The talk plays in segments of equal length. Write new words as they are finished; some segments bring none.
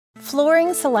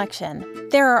Flooring selection.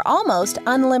 There are almost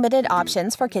unlimited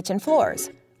options for kitchen floors.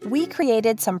 We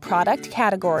created some product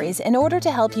categories in order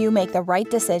to help you make the right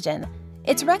decision.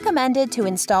 It's recommended to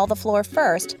install the floor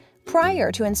first,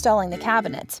 prior to installing the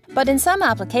cabinets, but in some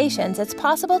applications it's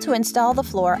possible to install the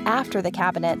floor after the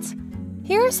cabinets.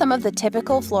 Here are some of the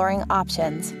typical flooring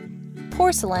options.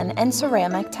 Porcelain and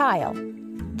ceramic tile.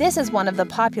 This is one of the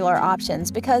popular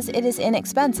options because it is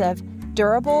inexpensive,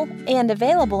 durable, and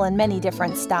available in many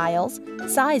different styles,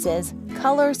 sizes,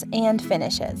 colors, and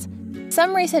finishes.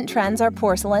 Some recent trends are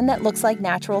porcelain that looks like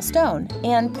natural stone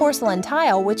and porcelain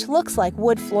tile which looks like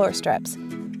wood floor strips.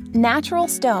 Natural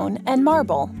stone and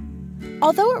marble.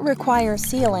 Although it requires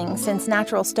sealing since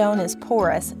natural stone is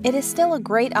porous, it is still a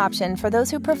great option for those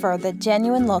who prefer the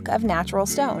genuine look of natural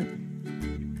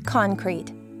stone.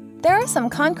 Concrete. There are some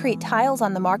concrete tiles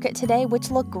on the market today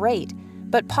which look great,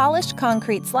 but polished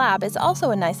concrete slab is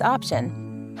also a nice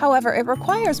option. However, it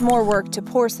requires more work to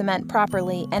pour cement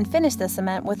properly and finish the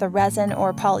cement with a resin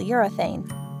or polyurethane.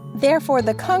 Therefore,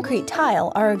 the concrete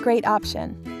tile are a great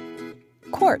option.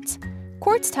 Quartz.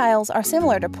 Quartz tiles are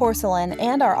similar to porcelain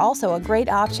and are also a great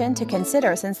option to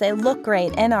consider since they look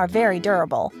great and are very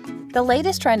durable. The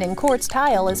latest trend in quartz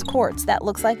tile is quartz that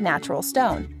looks like natural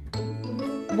stone.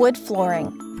 Wood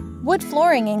flooring. Wood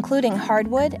flooring including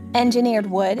hardwood, engineered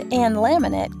wood, and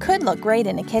laminate could look great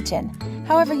in a kitchen.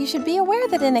 However, you should be aware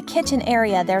that in a kitchen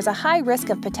area there's a high risk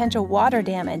of potential water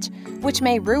damage, which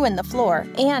may ruin the floor,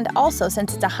 and also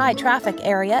since it's a high traffic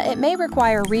area, it may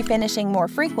require refinishing more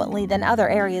frequently than other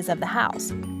areas of the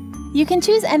house. You can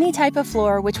choose any type of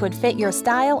floor which would fit your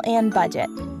style and budget.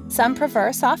 Some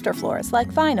prefer softer floors like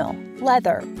vinyl,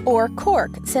 leather, or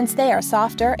cork since they are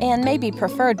softer and may be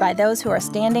preferred by those who are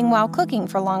standing while cooking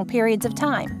for long periods of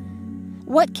time.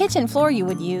 What kitchen floor you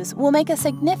would use will make a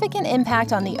significant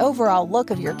impact on the overall look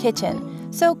of your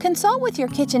kitchen, so consult with your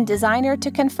kitchen designer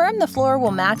to confirm the floor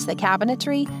will match the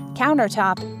cabinetry,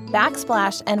 countertop,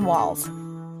 backsplash, and walls.